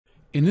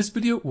In this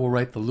video, we'll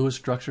write the Lewis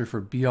structure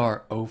for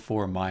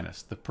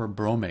BrO4-, the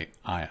perbromate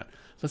ion.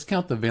 Let's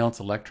count the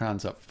valence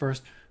electrons up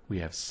first. We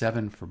have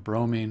 7 for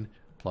bromine,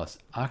 plus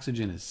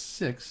oxygen is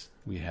 6.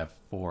 We have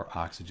 4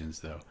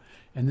 oxygens though.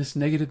 And this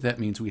negative, that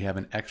means we have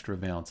an extra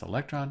valence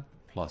electron,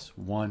 plus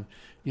 1.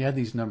 You add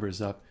these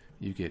numbers up,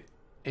 you get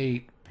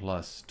 8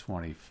 plus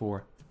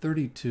 24,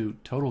 32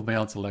 total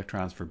valence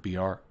electrons for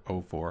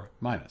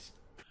BrO4-.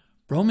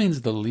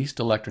 Bromine's the least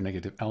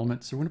electronegative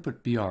element, so we're going to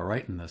put Br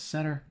right in the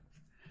center,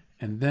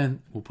 and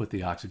then we'll put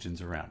the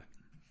oxygens around it.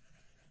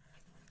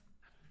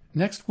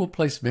 Next, we'll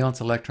place valence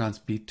electrons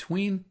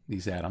between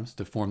these atoms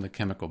to form the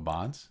chemical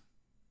bonds.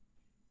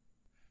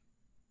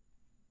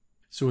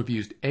 So we've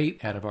used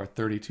 8 out of our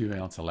 32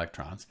 valence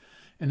electrons,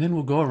 and then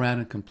we'll go around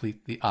and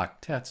complete the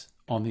octets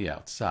on the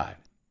outside.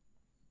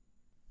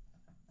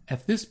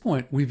 At this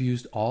point, we've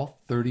used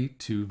all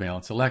 32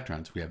 valence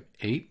electrons. We have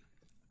 8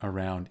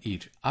 around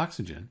each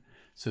oxygen,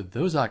 so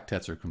those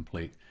octets are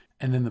complete.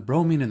 And then the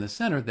bromine in the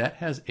center, that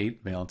has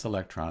 8 valence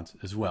electrons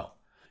as well.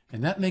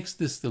 And that makes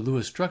this the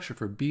Lewis structure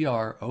for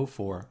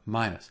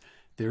BrO4-.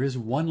 There is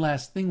one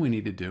last thing we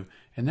need to do,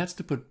 and that's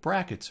to put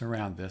brackets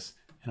around this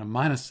and a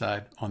minus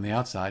side on the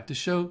outside to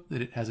show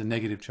that it has a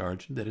negative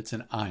charge, that it's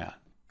an ion.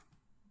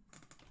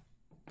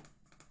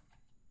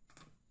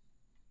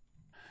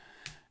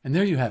 And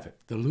there you have it,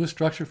 the Lewis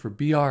structure for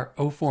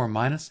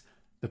BrO4-,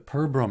 the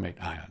perbromate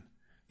ion.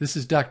 This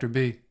is Dr.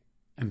 B,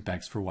 and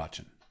thanks for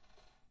watching.